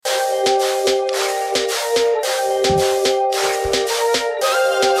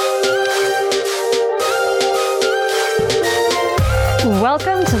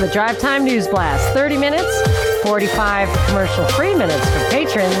Drive Time News Blast. 30 minutes, 45 commercial-free minutes for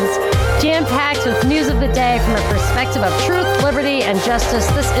patrons. Jam-packed with news of the day from a perspective of truth, liberty, and justice.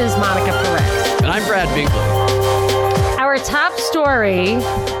 This is Monica Perez. And I'm Brad Binkley. Our top story,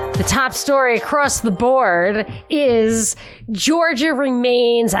 the top story across the board, is Georgia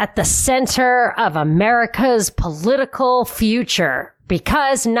remains at the center of America's political future.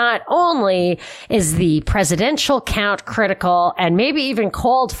 Because not only is the presidential count critical and maybe even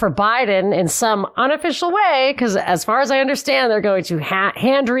called for Biden in some unofficial way, because as far as I understand, they're going to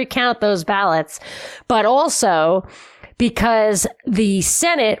hand recount those ballots, but also because the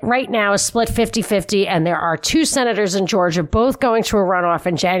Senate right now is split 50-50 and there are two senators in Georgia, both going to a runoff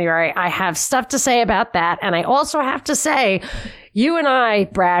in January. I have stuff to say about that. And I also have to say, you and I,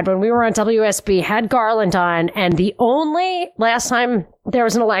 Brad, when we were on WSB, had Garland on, and last time there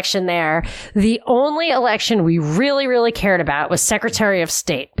was an election there, the only election we really, really cared about was Secretary of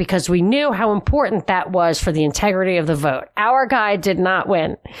State, because we knew how important that was for the integrity of the vote. Our guy did not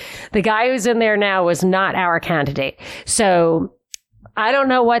win. The guy who's in there now was not our candidate. So I don't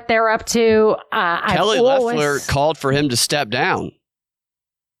know what they're up to. Kelly Loeffler called for him to step down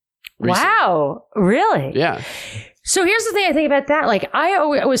recently. Wow. Really? Yeah. So here's the thing I think about that. Like, I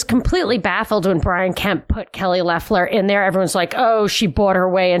was completely baffled when Brian Kemp put Kelly Loeffler in there. Everyone's like, oh, she bought her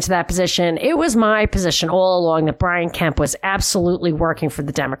way into that position. It was my position all along that Brian Kemp was absolutely working for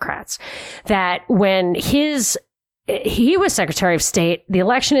the Democrats. That when he was Secretary of State, the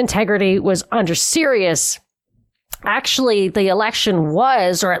election integrity was under serious. Actually, the election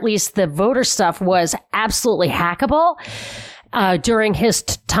was, or at least the voter stuff was absolutely hackable. During his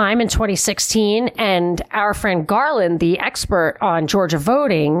time in 2016, and our friend Garland, the expert on Georgia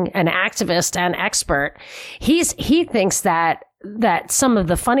voting, an activist and expert, he thinks that some of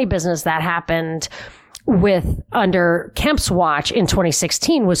the funny business that happened under Kemp's watch in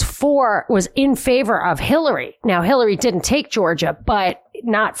 2016 was in favor of Hillary. Now, Hillary didn't take Georgia, but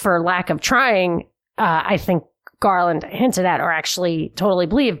not for lack of trying. I think Garland hinted at, or actually totally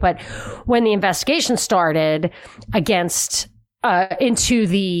believed. But when the investigation started into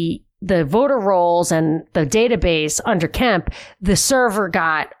the voter rolls and the database under Kemp, the server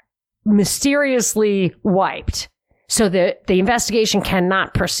got mysteriously wiped. So the investigation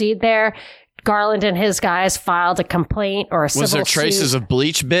cannot proceed there. Garland and his guys filed a complaint or a civil suit. Was there traces of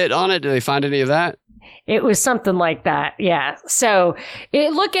bleach bit on it? Did they find any of that? It was something like that. Yeah. So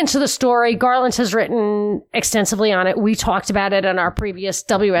look into the story. Garland has written extensively on it. We talked about it on our previous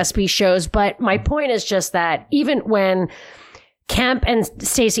WSB shows. But my point is just that even when Kemp and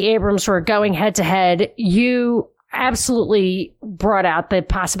Stacey Abrams were going head to head, you absolutely brought out the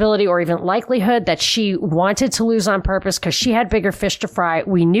possibility or even likelihood that she wanted to lose on purpose because she had bigger fish to fry.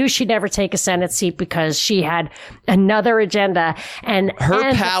 We knew she'd never take a Senate seat because she had another agenda. And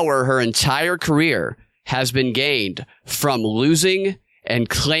her power, her entire career has been gained from losing and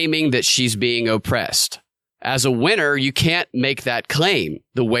claiming that she's being oppressed. As a winner, you can't make that claim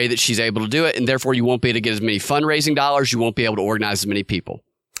the way that she's able to do it, and therefore you won't be able to get as many fundraising dollars. You won't be able to organize as many people.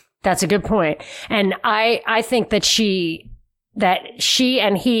 That's a good point. And I think that she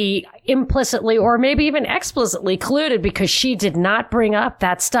and he implicitly or maybe even explicitly colluded, because she did not bring up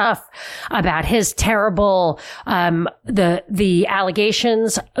that stuff about his terrible, the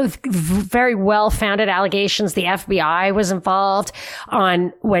allegations, very well-founded allegations. The FBI was involved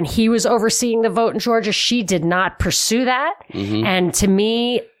on when he was overseeing the vote in Georgia. She did not pursue that. Mm-hmm. And to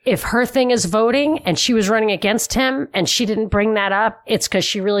me, if her thing is voting and she was running against him and she didn't bring that up, it's because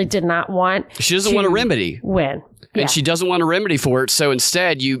she really did not want. She doesn't want a remedy. Win. And she doesn't want a remedy for it. So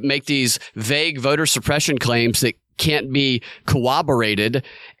instead, you make these vague voter suppression claims that can't be corroborated,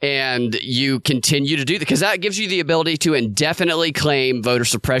 and you continue to do that because that gives you the ability to indefinitely claim voter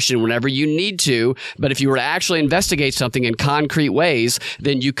suppression whenever you need to. But if you were to actually investigate something in concrete ways,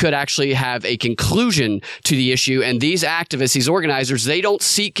 then you could actually have a conclusion to the issue. And these activists, these organizers, they don't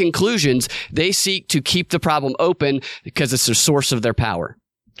seek conclusions. They seek to keep the problem open because it's the source of their power.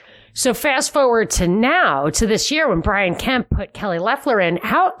 So fast forward to this year when Brian Kemp put Kelly Loeffler in.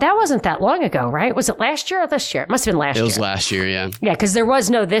 That wasn't that long ago, right? Was it last year or this year? It must have been last year. It was last year, yeah. Yeah, because there was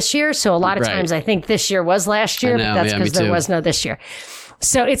no this year. So a lot of times I think this year was last year, but that's because there was no this year.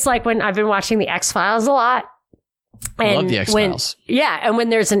 So it's like when I've been watching the X-Files a lot. I love the X-Files. And when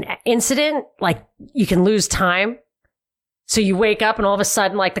there's an incident, like you can lose time. So you wake up and all of a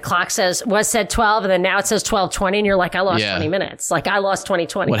sudden, like the clock said 12 and then now it says 12:20 and you're like, I lost 20 minutes. Like I lost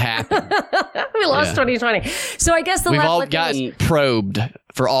 2020. What happened? We lost 2020. So I guess we've all gotten probed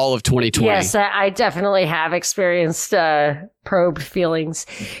for all of 2020. Yes, I definitely have experienced probed feelings.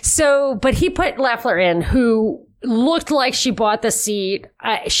 So, but he put Loeffler in, who looked like she bought the seat.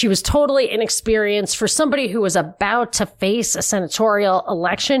 She was totally inexperienced. For somebody who was about to face a senatorial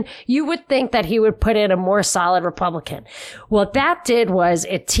election, you would think that he would put in a more solid Republican. What that did was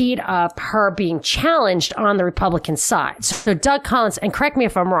it teed up her being challenged on the Republican side. So Doug Collins, and correct me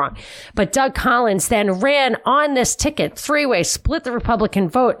if I'm wrong, but Doug Collins then ran on this ticket, three-way, split the Republican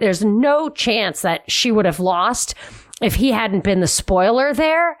vote. There's no chance that she would have lost if he hadn't been the spoiler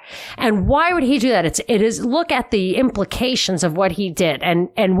there. And why would he do that? It is look at the implications of what he did,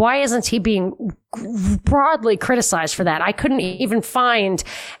 and why isn't he being broadly criticized for that? I couldn't even find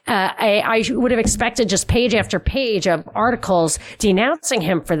I would have expected just page after page of articles denouncing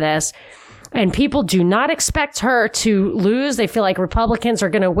him for this. And people do not expect her to lose. They feel like Republicans are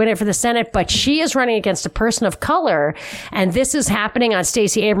going to win it for the Senate, but she is running against a person of color. And this is happening on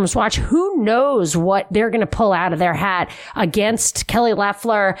Stacey Abrams' watch. Who knows what they're going to pull out of their hat against Kelly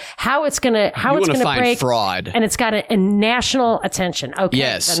Loeffler, how it's going to break fraud. And it's got a national attention. Okay.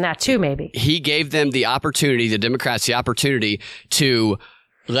 Yes. And that too, maybe. He gave them the opportunity, the Democrats, the opportunity to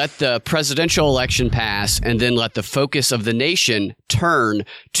let the presidential election pass and then let the focus of the nation turn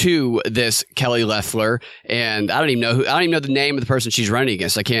to this Kelly Loeffler. And I don't even know the name of the person she's running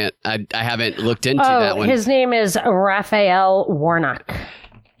against. I haven't looked into that one. His name is Raphael Warnock.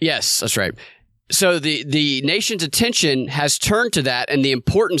 Yes, that's right. So the nation's attention has turned to that, and the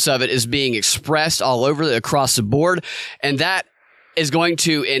importance of it is being expressed all over across the board. And that is going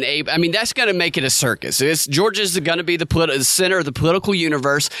to enable, that's going to make it a circus. Georgia's going to be the center of the political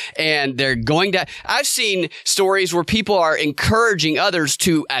universe, and they're going to, I've seen stories where people are encouraging others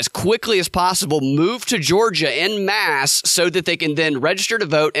to, as quickly as possible, move to Georgia en masse so that they can then register to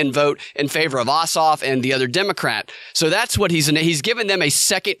vote and vote in favor of Ossoff and the other Democrat. So that's what he's given them a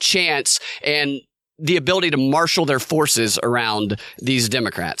second chance and the ability to marshal their forces around these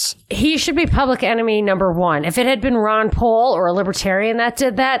Democrats. He should be public enemy number one. If it had been Ron Paul or a libertarian that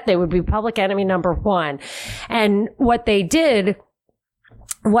did that, they would be public enemy number one. And what they did,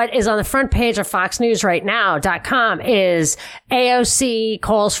 what is on the front page of FoxNewsRightNow.com is AOC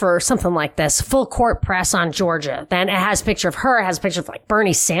calls for something like this, full court press on Georgia. Then it has a picture of her, it has a picture of like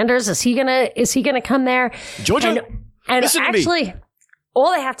Bernie Sanders. Is he gonna come there? Georgia? And actually,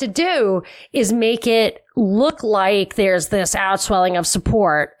 all they have to do is make it look like there's this outswelling of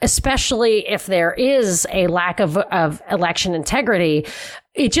support, especially if there is a lack of election integrity.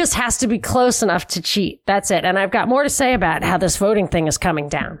 It just has to be close enough to cheat. That's it. And I've got more to say about how this voting thing is coming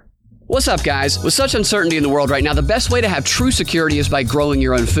down. What's up, guys? With such uncertainty in the world right now, the best way to have true security is by growing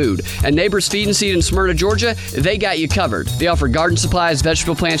your own food. At Neighbors Feed and Seed in Smyrna, Georgia, they got you covered. They offer garden supplies,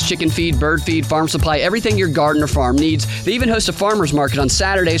 vegetable plants, chicken feed, bird feed, farm supply, everything your garden or farm needs. They even host a farmer's market on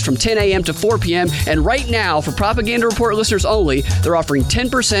Saturdays from 10 a.m. to 4 p.m. And right now, for Propaganda Report listeners only, they're offering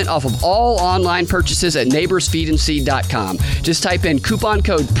 10% off of all online purchases at neighborsfeedandseed.com. Just type in coupon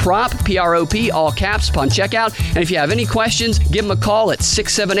code PROP, P-R-O-P, all caps, upon checkout. And if you have any questions, give them a call at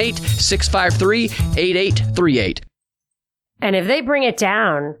 678-653-8838. And if they bring it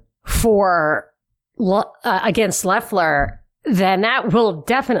down for against Loeffler, then that will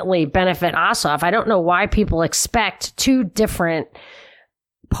definitely benefit Ossoff. I don't know why people expect two different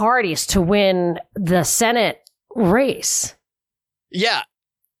parties to win the Senate race. Yeah.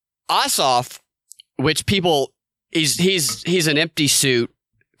 Ossoff, which people, he's an empty suit,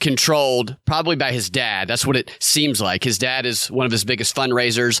 controlled probably by his dad. That's what it seems like. His dad is one of his biggest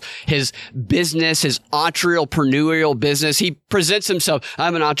fundraisers. His business, his entrepreneurial business, he presents himself,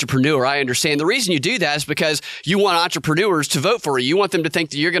 I'm an entrepreneur. I understand. The reason you do that is because you want entrepreneurs to vote for you. You want them to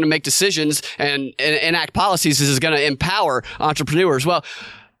think that you're going to make decisions and enact policies. This is going to empower entrepreneurs. Well,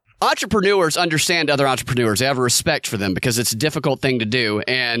 entrepreneurs understand other entrepreneurs. They have a respect for them because it's a difficult thing to do.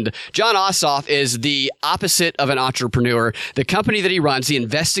 And Jon Ossoff is the opposite of an entrepreneur. The company that he runs, the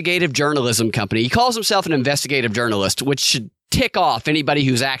investigative journalism company, he calls himself an investigative journalist, which should tick off anybody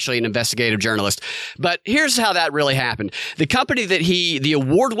who's actually an investigative journalist. But here's how that really happened. The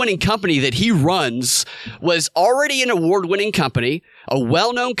award-winning company that he runs was already an award-winning company, a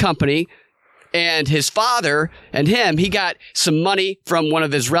well-known company. And his father and him, he got some money from one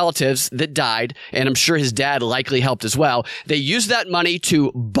of his relatives that died, and I'm sure his dad likely helped as well. They used that money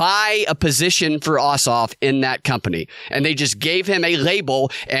to buy a position for Ossoff in that company, and they just gave him a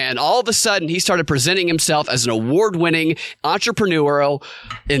label, and all of a sudden, he started presenting himself as an award-winning, entrepreneurial,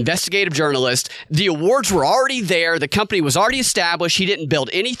 investigative journalist. The awards were already there. The company was already established. He didn't build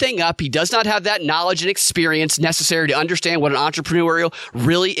anything up. He does not have that knowledge and experience necessary to understand what an entrepreneurial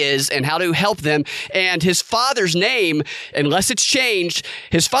really is and how to help them. And his father father's name, unless it's changed,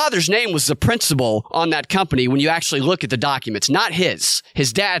 his father's name was the principal on that company when you actually look at the documents. Not his.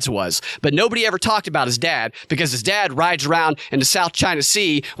 His dad's was. But nobody ever talked about his dad because his dad rides around in the South China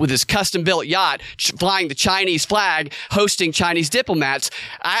Sea with his custom-built yacht, flying the Chinese flag, hosting Chinese diplomats.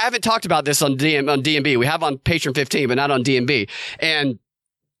 I haven't talked about this on DNB. We have on Patreon 15, but not on DNB. And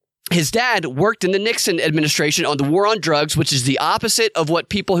his dad worked in the Nixon administration on the war on drugs, which is the opposite of what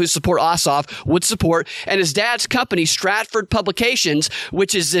people who support Ossoff would support. And his dad's company, Stratford Publications,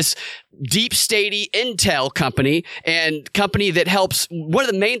 which is this deep statey intel company and company that helps. One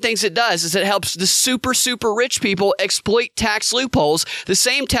of the main things it does is it helps the super, super rich people exploit tax loopholes, the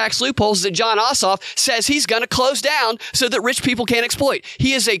same tax loopholes that John Ossoff says he's going to close down so that rich people can't exploit.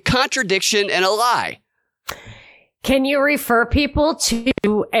 He is a contradiction and a lie. Can you refer people to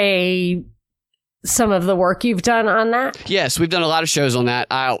some of the work you've done on that? Yes, we've done a lot of shows on that.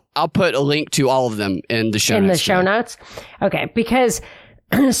 I'll put a link to all of them in the show notes. In the show notes? Okay, because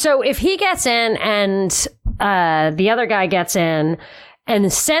so if he gets in and the other guy gets in and the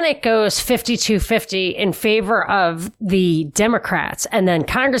Senate goes 52-50 in favor of the Democrats, and then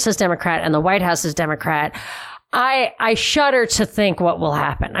Congress is Democrat and the White House is Democrat, I shudder to think what will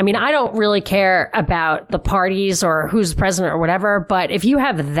happen. I mean, I don't really care about the parties or who's president or whatever, but if you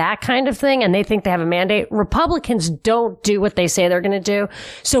have that kind of thing and they think they have a mandate, Republicans don't do what they say they're going to do.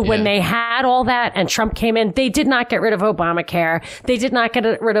 So when they had all that and Trump came in, they did not get rid of Obamacare. They did not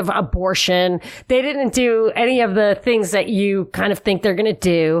get rid of abortion. They didn't do any of the things that you kind of think they're going to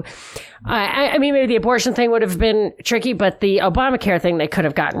do. I mean, maybe the abortion thing would have been tricky, but the Obamacare thing they could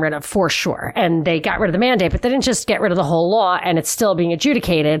have gotten rid of for sure. And they got rid of the mandate, but they didn't just get rid of the whole law and it's still being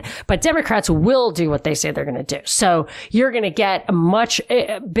adjudicated. But Democrats will do what they say they're going to do. So you're going to get a much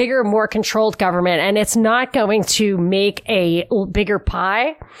bigger, more controlled government, and it's not going to make a bigger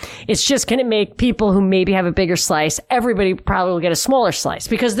pie. It's just going to make people who maybe have a bigger slice, everybody probably will get a smaller slice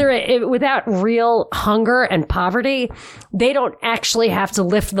because they're without real hunger and poverty. They don't actually have to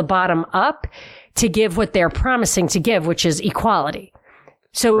lift the bottom up to give what they're promising to give, which is equality.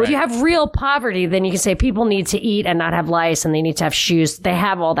 So if you have real poverty, then you can say people need to eat and not have lice and they need to have shoes. They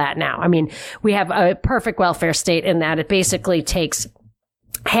have all that now. I mean, we have a perfect welfare state in that it basically takes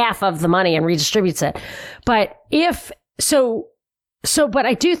half of the money and redistributes it. But but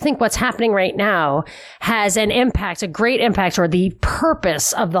I do think what's happening right now has an impact, a great impact, or the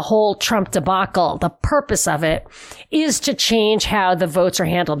purpose of the whole Trump debacle. The purpose of it is to change how the votes are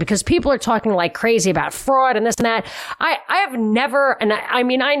handled because people are talking like crazy about fraud and this and that. I have never, and I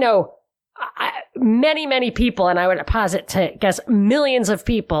mean, I know many people, and I would posit to guess millions of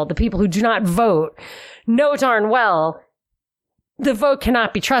people, the people who do not vote, know darn well the vote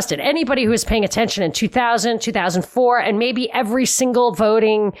cannot be trusted. Anybody who is paying attention in 2000, 2004, and maybe every single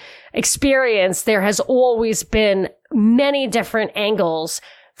voting experience, there has always been many different angles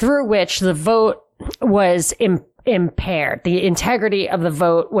through which the vote was impaired. The integrity of the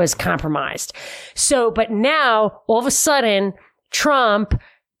vote was compromised. So, but now, all of a sudden, Trump,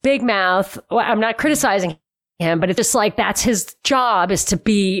 big mouth, I'm not criticizing him, but it's just like that's his job, is to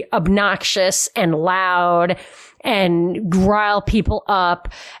be obnoxious and loud and rile people up.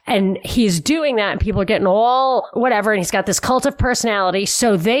 And he's doing that and people are getting all whatever. And he's got this cult of personality.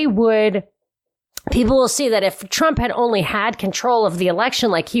 So people will see that if Trump had only had control of the election,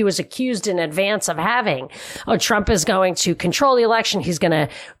 like he was accused in advance of having, Trump is going to control the election. He's going to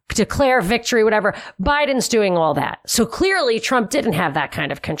declare victory, whatever. Biden's doing all that. So clearly Trump didn't have that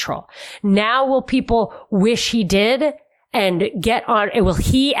kind of control. Now will people wish he did? And will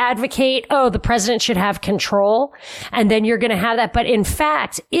he advocate, the president should have control? And then you're going to have that. But in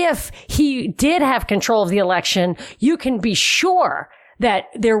fact, if he did have control of the election, you can be sure that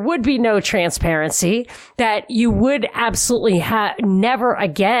there would be no transparency, that you would absolutely never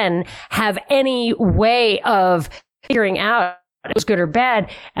again have any way of figuring out if it was good or bad.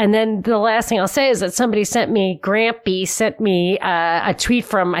 And then the last thing I'll say is that Grampy sent me a tweet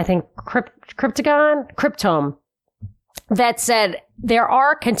from, I think, Cryptome, that said there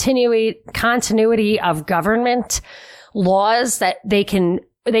are continuity of government laws that they can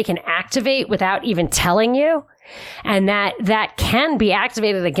activate without even telling you, and that can be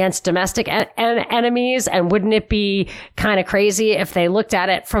activated against domestic enemies. And wouldn't it be kind of crazy if they looked at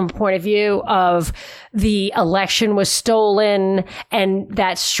it from a point of view of the election was stolen and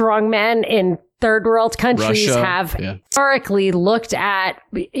that strong men in third world countries Russia, have historically looked at,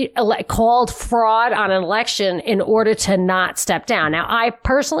 called fraud on an election in order to not step down. Now, I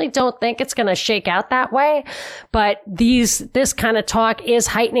personally don't think it's going to shake out that way, but this kind of talk is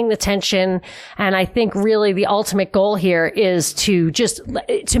heightening the tension. And I think really the ultimate goal here is to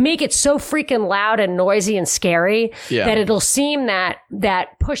make it so freaking loud and noisy and scary that it'll seem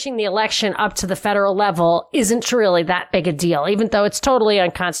that pushing the election up to the federal level isn't really that big a deal, even though it's totally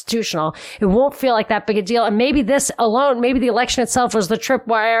unconstitutional. It won't feel like that big a deal. And maybe this alone, maybe the election itself was the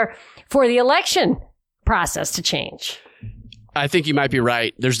tripwire for the election process to change. I think you might be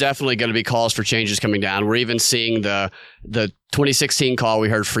right. There's definitely going to be calls for changes coming down. We're even seeing the 2016 call we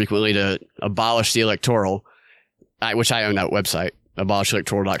heard frequently to abolish the electoral, which I own that website,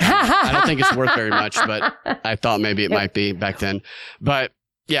 abolishelectoral.com. I don't think it's worth very much, but I thought maybe it might be back then. But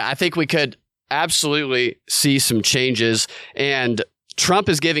yeah, I think we could absolutely see some changes. And Trump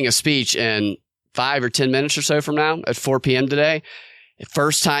is giving a speech in 5 or 10 minutes or so from now at 4 p.m. today.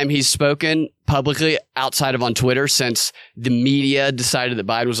 First time he's spoken publicly outside of on Twitter since the media decided that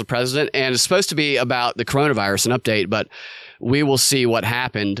Biden was the president. And it's supposed to be about the coronavirus, an update, but we will see what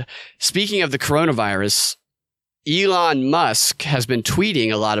happened. Speaking of the coronavirus, Elon Musk has been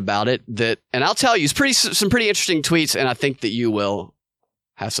tweeting a lot about it. And I'll tell you, it's some pretty interesting tweets, and I think that you will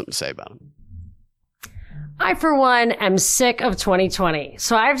have something to say about them. I, for one, am sick of 2020,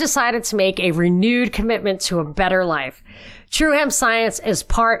 so I've decided to make a renewed commitment to a better life. True Hemp Science is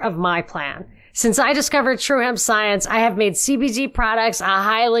part of my plan. Since I discovered True Hemp Science, I have made CBD products a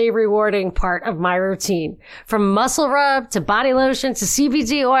highly rewarding part of my routine. From muscle rub to body lotion to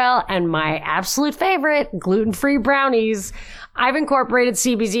CBD oil and my absolute favorite, gluten-free brownies, I've incorporated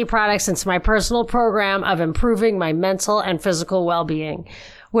CBD products into my personal program of improving my mental and physical well-being.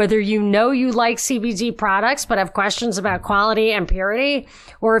 Whether you know you like CBD products but have questions about quality and purity,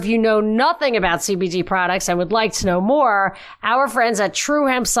 or if you know nothing about CBD products and would like to know more, our friends at True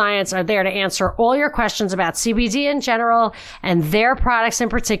Hemp Science are there to answer all your questions about CBD in general and their products in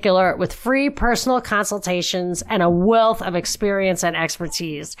particular with free personal consultations and a wealth of experience and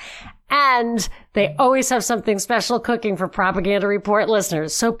expertise. And they always have something special cooking for Propaganda Report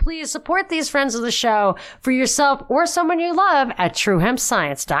listeners. So please support these friends of the show for yourself or someone you love at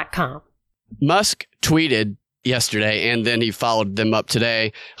truehempscience.com. Musk tweeted yesterday, and then he followed them up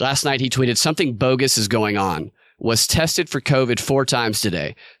today. Last night, he tweeted, "Something bogus is going on. Was tested for COVID 4 times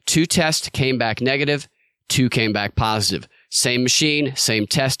today. 2 tests came back negative. 2 came back positive. Same machine, same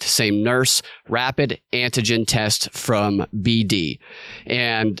test, same nurse, rapid antigen test from BD."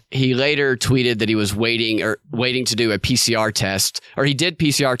 And he later tweeted that he was waiting to do a PCR test, or he did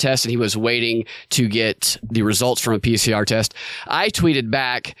PCR test and he was waiting to get the results from a PCR test. I tweeted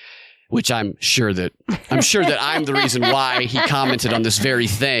back, which I'm sure that I'm the reason why he commented on this very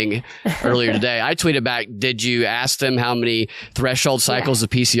thing earlier today. I tweeted back, "Did you ask them how many threshold cycles of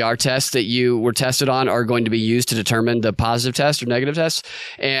PCR tests that you were tested on are going to be used to determine the positive test or negative test?"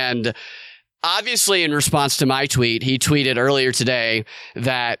 And obviously in response to my tweet, he tweeted earlier today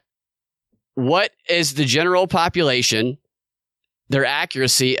that what is the general population, their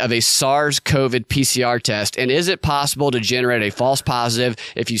accuracy of a SARS-CoV PCR test, and is it possible to generate a false positive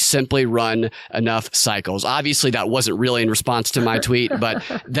if you simply run enough cycles? Obviously, that wasn't really in response to my tweet, but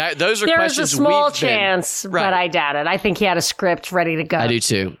those are questions we've been... There's a small chance, but I doubt it. I think he had a script ready to go. I do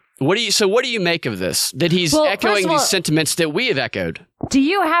too. What do you make of this? That he's echoing these sentiments that we have echoed. Do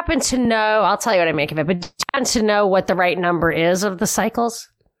you happen to know, I'll tell you what I make of it, but do you happen to know what the right number is of the cycles?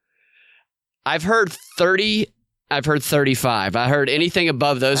 I've heard 30... I've heard 35. I heard anything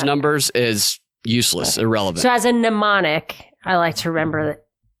above those numbers is useless, irrelevant. So as a mnemonic, I like to remember that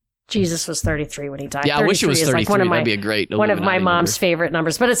Jesus was 33 when he died. Yeah, I wish it was 33. That'd be a great one of my mom's number. favorite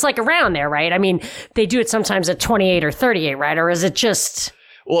numbers. But it's like around there, right? I mean, they do it sometimes at 28 or 38, right? Or is it just...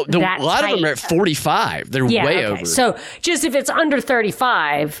 Well, a lot of them are at 45. They're way over. So just if it's under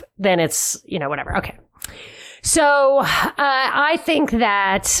 35, then it's, whatever. Okay. So I think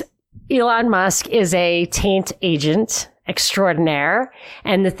that Elon Musk is a taint agent extraordinaire.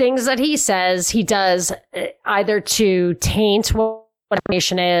 And the things that he says, he does either to taint what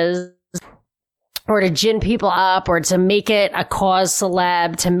information is, or to gin people up, or to make it a cause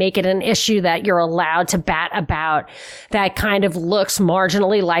celeb, to make it an issue that you're allowed to bat about, that kind of looks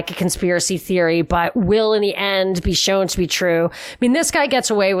marginally like a conspiracy theory, but will in the end be shown to be true. I mean, this guy gets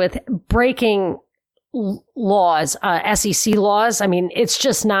away with breaking laws, SEC laws. I mean, it's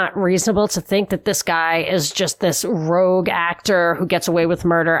just not reasonable to think that this guy is just this rogue actor who gets away with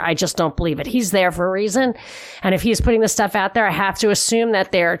murder. I just don't believe it. He's there for a reason. And if he's putting this stuff out there, I have to assume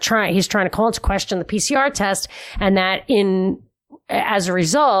that he's trying to call into question the PCR test, and that as a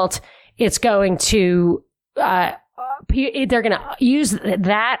result, it's going to, they're going to use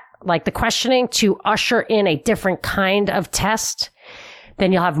that, like the questioning, to usher in a different kind of test.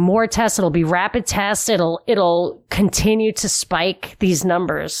 Then you'll have more tests. It'll be rapid tests. It'll continue to spike these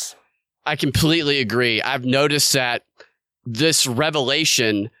numbers. I completely agree. I've noticed that this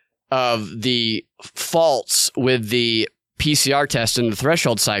revelation of the faults with the PCR test and the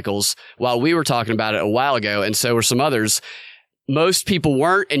threshold cycles, while we were talking about it a while ago, and so were some others, most people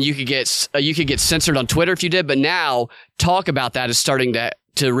weren't, and you could get censored on Twitter if you did. But now talk about that is starting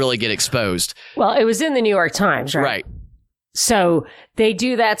to really get exposed. Well, it was in the New York Times, right? Right. So they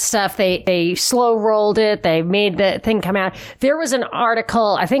do that stuff. They slow rolled it. They made the thing come out. There was an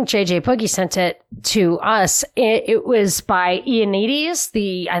article, I think JJ Boogie sent it to us. It was by Ioannidis,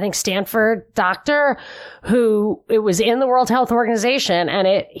 the, I think, Stanford doctor, who it was in the World Health Organization,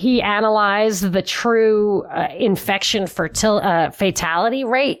 and he analyzed the true infection fatality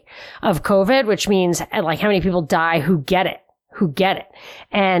rate of COVID, which means like how many people die who get it.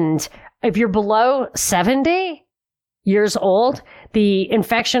 And if you're below 70 years old, the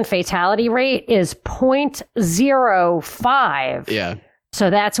infection fatality rate is 0.05. Yeah.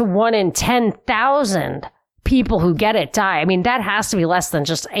 So that's 1 in 10,000 people who get it die. I mean, that has to be less than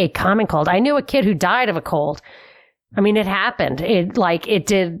just a common cold. I knew a kid who died of a cold. I mean, it happened. It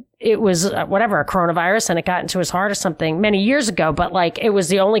was a coronavirus, and it got into his heart or something many years ago, but like it was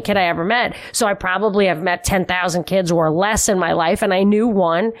the only kid I ever met. So I probably have met 10,000 kids or less in my life, and I knew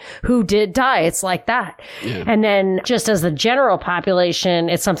one who did die. It's like that. Yeah. And then just as the general population,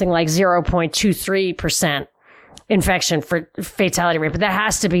 it's something like 0.23% infection for fatality rate. But that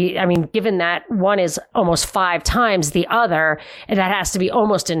has to be, I mean, given that one is almost 5 times the other, and that has to be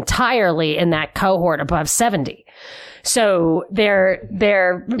almost entirely in that cohort above 70. So they're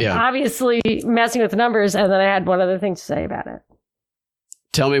obviously messing with the numbers. And then I had one other thing to say about it.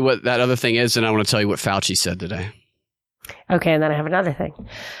 Tell me what that other thing is, and I want to tell you what Fauci said today. Okay, and then I have another thing.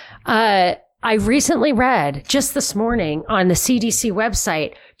 I recently read just this morning on the CDC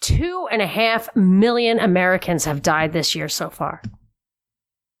website, 2.5 million Americans have died this year so far.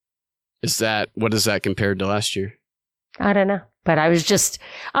 What is that compared to last year? I don't know, but I'm just,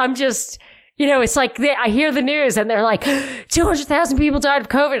 it's like I hear the news and they're like 200,000 people died of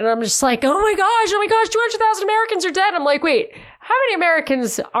COVID. And I'm just like, oh my gosh, 200,000 Americans are dead. I'm like, wait, how many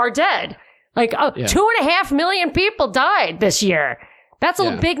Americans are dead? Like 2.5 million people died this year. That's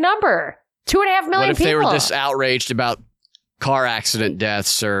a big number. 2.5 million people. What if they were this outraged about car accident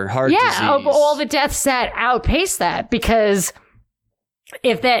deaths or heart disease? Yeah, all the deaths that outpace that, because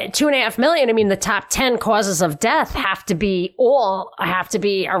if that 2.5 million, I mean, the top 10 causes of death have to be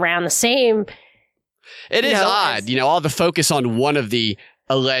around the same. It is odd, all the focus on one of the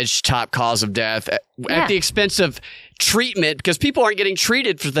alleged top cause of death at the expense of treatment, because people aren't getting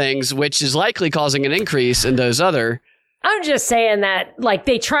treated for things, which is likely causing an increase in those other. I'm just saying that, like,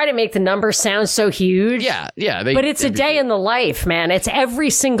 they try to make the number sound so huge. Yeah. But it's a day in the life, man. It's every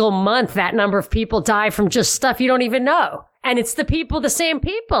single month that number of people die from just stuff you don't even know. And it's the same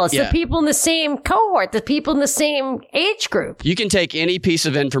people. It's the people in the same cohort, the people in the same age group. You can take any piece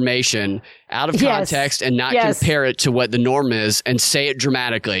of information out of context and not compare it to what the norm is and say it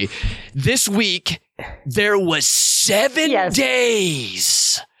dramatically. This week, there was 7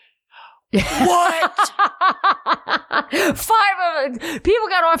 days. What? 5 of it. People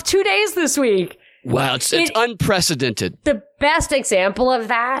got off 2 days this week. Wow, it's unprecedented. The best example of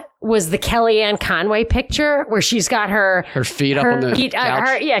that was the Kellyanne Conway picture where she's got her feet up on the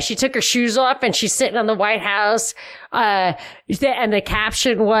couch. She took her shoes off and she's sitting on the White House. And the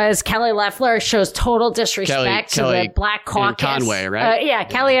caption was, Kelly Loeffler shows total disrespect to the Black Caucus. Conway, right?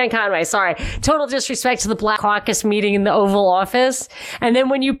 Kellyanne Conway, sorry. Total disrespect to the Black Caucus meeting in the Oval Office. And then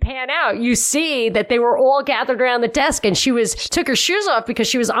when you pan out, you see that they were all gathered around the desk and she took her shoes off because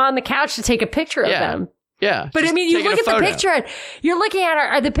she was on the couch to take a picture of them. Yeah. But I mean, you look at the picture and you're looking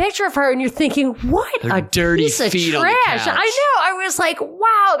at the picture of her and you're thinking, what a dirty piece of trash. I know. I was like,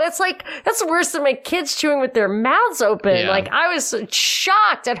 wow, that's worse than my kids chewing with their mouths open. Yeah. Like, I was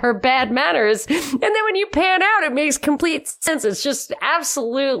shocked at her bad manners. And then when you pan out, it makes complete sense. It's just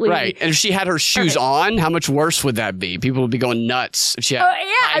absolutely. Right. And if she had her shoes on, how much worse would that be? People would be going nuts if she had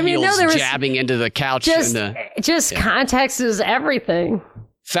high heels jabbing into the couch. Context is everything.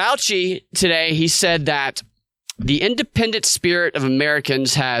 Fauci today, he said that the independent spirit of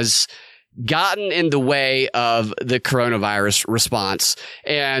Americans has gotten in the way of the coronavirus response.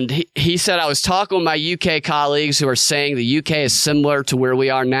 And he said, I was talking with my UK colleagues who are saying the UK is similar to where we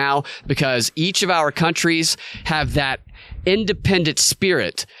are now because each of our countries have that independent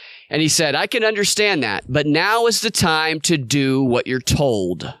spirit. And he said, I can understand that, but now is the time to do what you're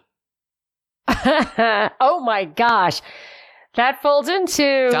told. Oh my gosh. That folds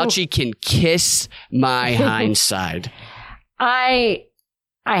into... Fauci can kiss my hindside. I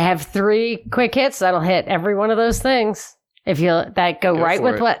have 3 quick hits that'll hit every one of those things. If you go right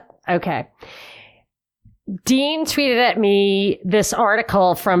with it. What? Okay. Dean tweeted at me this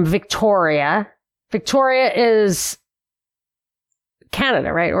article from Victoria. Victoria is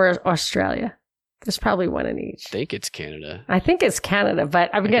Canada, right? Or Australia? There's probably one in each. I think it's Canada. I think it's Canada, but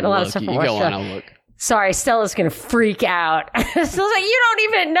I've been getting a lot of stuff from Australia. You go on, I'll look. Sorry, Stella's going to freak out. Stella's like, you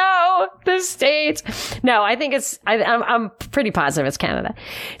don't even know the states. No, I think I'm pretty positive it's Canada.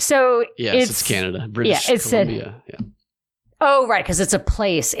 So yes, it's Canada. British Columbia. Yeah. Oh, right, because it's a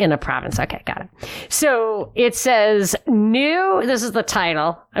place in a province. Okay, got it. So it says this is the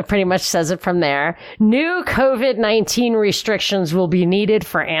title. It pretty much says it from there. New COVID-19 restrictions will be needed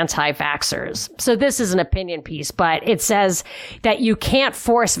for anti-vaxxers. So this is an opinion piece, but it says that you can't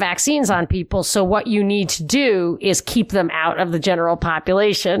force vaccines on people. So what you need to do is keep them out of the general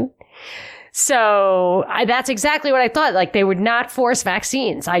population. So that's exactly what I thought. Like, they would not force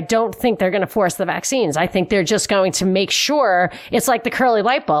vaccines. I don't think they're going to force the vaccines. I think they're just going to make sure it's like the curly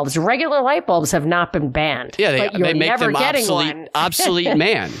light bulbs. Regular light bulbs have not been banned. Yeah, they make them obsolete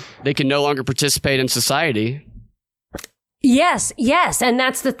man. They can no longer participate in society. Yes. And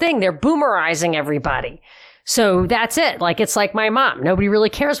that's the thing. They're boomerizing everybody. So that's it. Like, it's like my mom. Nobody really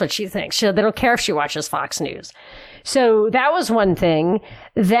cares what she thinks. They don't care if she watches Fox News. So that was one thing.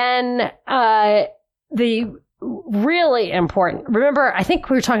 Then the really important, remember, I think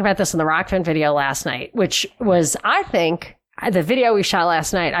we were talking about this in the Rockfin video last night, which was, I think, the video we shot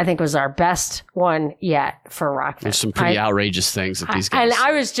last night, I think was our best one yet for Rockfin. There's some pretty outrageous things that these guys say.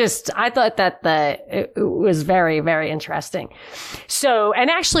 I thought that it was very, very interesting. So,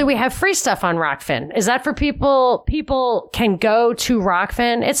 and actually we have free stuff on Rockfin. Is that for people can go to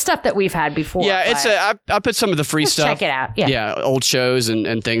Rockfin? It's stuff that we've had before. Yeah, I put some of the free stuff. Check it out. Yeah, old shows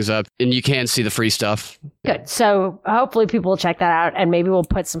and things up, and you can see the free stuff. Good. So hopefully people will check that out, and maybe we'll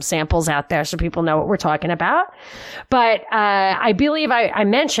put some samples out there so people know what we're talking about. But I believe I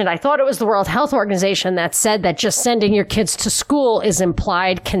mentioned, I thought it was the World Health Organization that said that just sending your kids to school is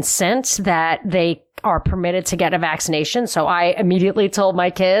implied consent, that they are permitted to get a vaccination. So I immediately told my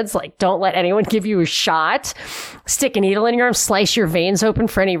kids, like, don't let anyone give you a shot, stick a needle in your arm, slice your veins open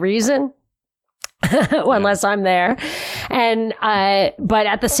for any reason. Unless I'm there. And, but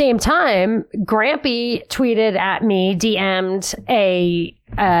at the same time, Grampy tweeted at me, DM'd a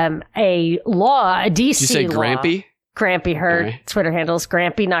law, a DC law. Did you say Grampy? Grampy, her Twitter handle is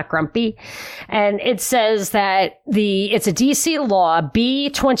Grampy, not Grumpy. And it says that it's a DC law,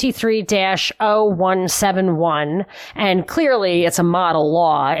 B23-0171. And clearly it's a model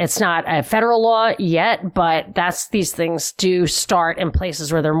law. It's not a federal law yet, but these things do start in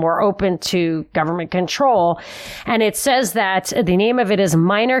places where they're more open to government control. And it says that the name of it is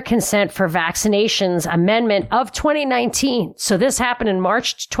Minor Consent for Vaccinations Amendment of 2019. So this happened in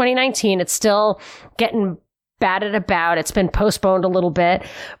March 2019. It's still getting batted about. It's been postponed a little bit,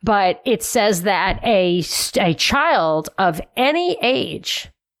 but it says that a child of any age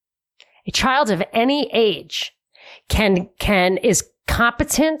is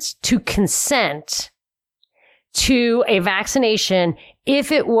competent to consent to a vaccination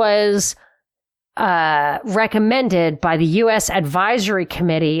if it was recommended by the U.S. Advisory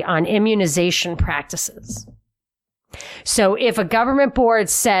Committee on Immunization Practices. So if a government board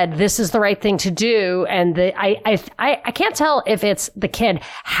said this is the right thing to do, and I can't tell if it's the kid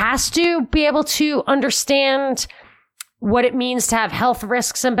has to be able to understand what it means to have health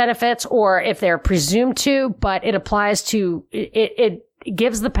risks and benefits, or if they're presumed to, but it applies to it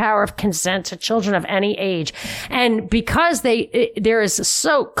gives the power of consent to children of any age. And because there is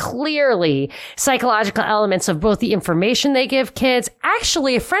so clearly psychological elements of both the information they give kids.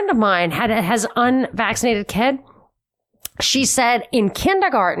 Actually, a friend of mine has unvaccinated kid. She said in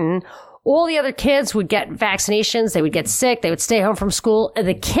kindergarten, all the other kids would get vaccinations. They would get sick. They would stay home from school. And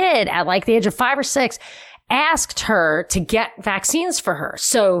the kid at like the age of 5 or 6 asked her to get vaccines for her.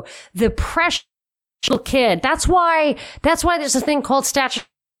 So the precious little kid, that's why there's a thing called statutory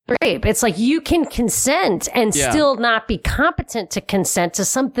rape. It's like you can consent and still not be competent to consent to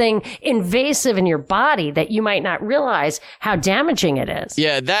something invasive in your body that you might not realize how damaging it is.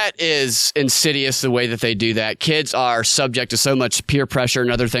 Yeah, that is insidious, the way that they do that. Kids are subject to so much peer pressure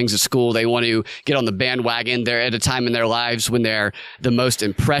and other things at school. They want to get on the bandwagon. They're at a time in their lives when they're the most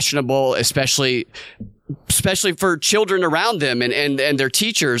impressionable, especially for children around them and their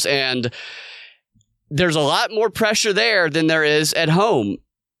teachers. And there's a lot more pressure there than there is at home.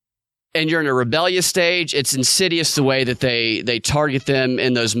 and you're in a rebellious stage, it's insidious the way that they target them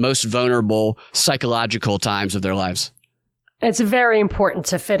in those most vulnerable psychological times of their lives. It's very important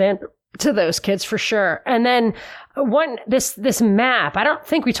to fit in to those kids for sure. And then this map, I don't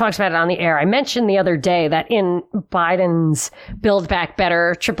think we talked about it on the air. I mentioned the other day that in Biden's Build Back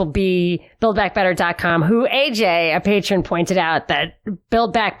Better, buildbackbetter.com, who AJ, a patron, pointed out that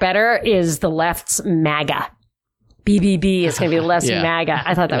Build Back Better is the left's MAGA. BBB is going to be the left's MAGA.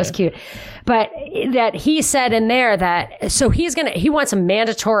 I thought that was cute. But that he said in there that, so he wants a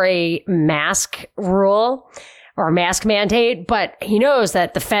mandatory mask rule or a mask mandate, but he knows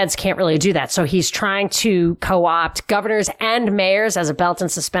that the feds can't really do that. So he's trying to co-opt governors and mayors as a belt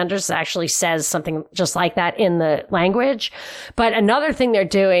and suspenders. It actually says something just like that in the language. But another thing they're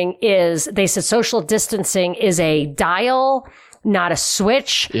doing is they said social distancing is a dial, not a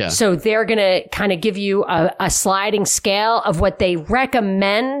switch. Yeah. So they're going to kind of give you a sliding scale of what they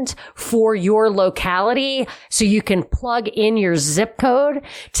recommend for your locality, so you can plug in your zip code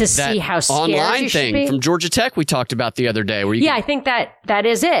to see how scared online you should thing be. from Georgia Tech we talked about the other day. Where you I think that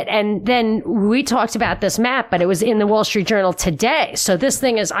is it. And then we talked about this map, but it was in the Wall Street Journal today. So this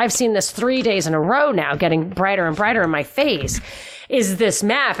thing is, I've seen this 3 days in a row now, getting brighter and brighter in my face, is this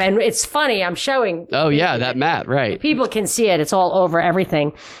map. And it's funny, I'm showing. Oh, yeah, that map, right. People can see it. It's all over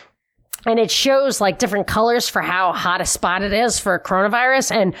everything. And it shows like different colors for how hot a spot it is for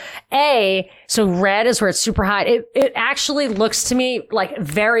coronavirus. And so red is where it's super hot. It actually looks to me like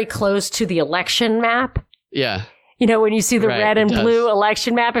very close to the election map. Yeah. You know, when you see the red and blue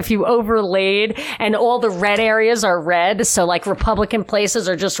election map, if you overlaid and all the red areas are red, so like Republican places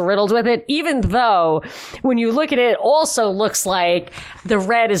are just riddled with it, even though when you look at it, it also looks like the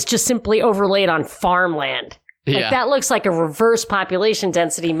red is just simply overlaid on farmland. Like that looks like a reverse population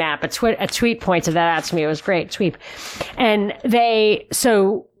density map. A tweet pointed that out to me. It was great tweet. And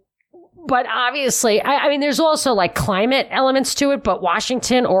but obviously, I mean, there's also like climate elements to it, but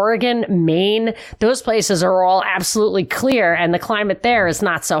Washington, Oregon, Maine, those places are all absolutely clear, and the climate there is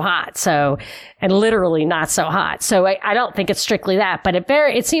not so hot. So, and literally not so hot. So I don't think it's strictly that, but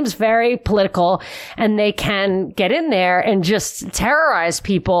it seems very political, and they can get in there and just terrorize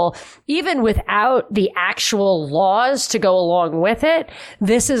people even without the actual laws to go along with it.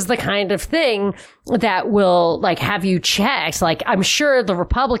 This is the kind of thing that will like have you checked. Like, I'm sure the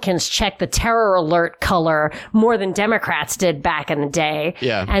Republicans checked the terror alert color more than Democrats did back in the day.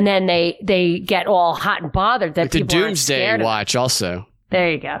 Yeah. And then they get all hot and bothered that like people the aren't scared Doomsday Watch also.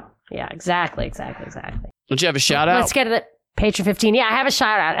 There you go. Yeah, exactly. Don't you have a shout out? Let's get to the Patron 15. Yeah, I have a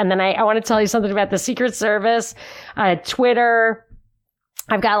shout out. And then I want to tell you something about the Secret Service, Twitter.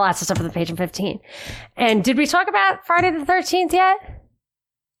 I've got lots of stuff for the Patron 15. And did we talk about Friday the 13th yet?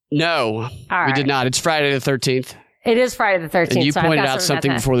 No, we did not. It's Friday the 13th. It is Friday the 13th. And you pointed out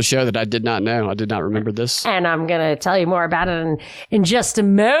something before the show that I did not know. I did not remember this. And I'm going to tell you more about it in just a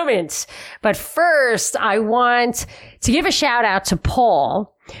moment. But first, I want to give a shout out to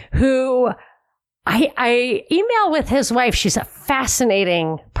Paul, who I email with his wife. She's a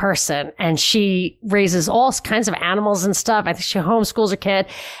fascinating person, and she raises all kinds of animals and stuff. I think she homeschools her kid.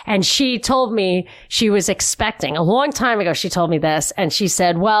 And she told me she was expecting a long time ago. She told me this, and she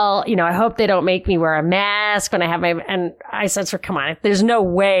said, well, you know, I hope they don't make me wear a mask when I have and I said to her, come on, there's no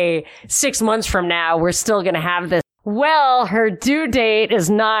way 6 months from now we're still going to have this. Well, her due date is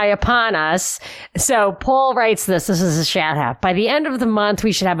nigh upon us. So Paul writes this. This is a shout out. By the end of the month,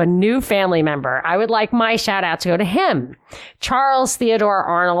 we should have a new family member. I would like my shout out to go to him, Charles Theodore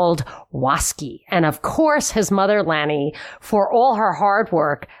Arnold Waski. And of course, his mother, Lanny, for all her hard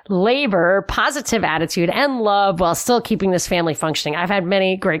work, labor, positive attitude, and love while still keeping this family functioning. I've had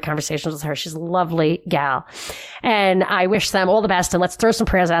many great conversations with her. She's a lovely gal. And I wish them all the best. And let's throw some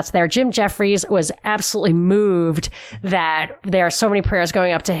prayers out there. Jim Jeffries was absolutely moved that there are so many prayers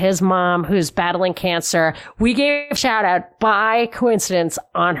going up to his mom, who's battling cancer. We gave a shout out by coincidence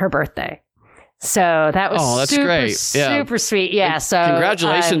on her birthday. So that was that's super, great. super sweet. Yeah. And so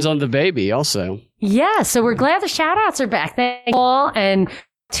congratulations on the baby also. Yeah. So we're glad the shout outs are back. Thank you all and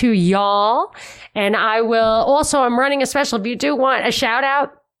to y'all. And I will also, I'm running a special. If you do want a shout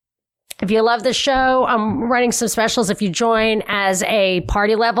out, if you love the show, I'm running some specials. If you join as a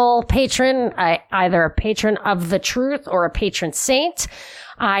party level patron, either a patron of the truth or a patron saint,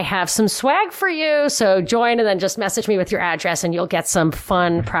 I have some swag for you. So join and then just message me with your address and you'll get some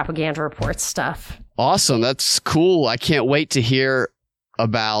fun propaganda report stuff. Awesome. That's cool. I can't wait to hear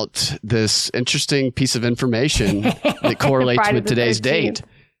about this interesting piece of information that correlates with today's date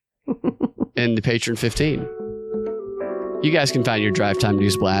in the Patron 15. You guys can find your Drive Time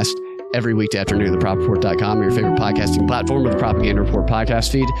News Blast every weekday afternoon at thepropreport.com, your favorite podcasting platform, with the Propaganda Report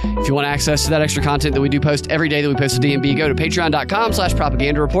podcast feed. If you want access to that extra content that we do post every day that we post to DNB, go to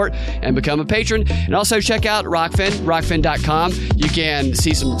patreon.com/propaganda report and become a patron. And also check out rockfin.com. You can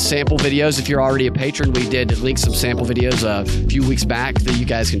see some sample videos if you're already a patron. We did link some sample videos a few weeks back that you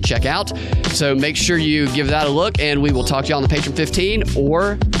guys can check out. So make sure you give that a look, and we will talk to you on the Patron 15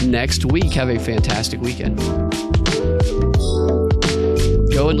 or next week. Have a fantastic weekend.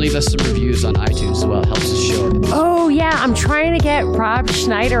 Go and leave us some reviews on iTunes as well. It helps us show up. Oh, yeah. I'm trying to get Rob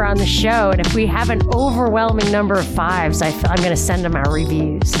Schneider on the show. And if we have an overwhelming number of 5s, I'm going to send him our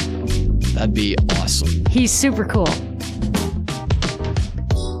reviews. That'd be awesome. He's super cool.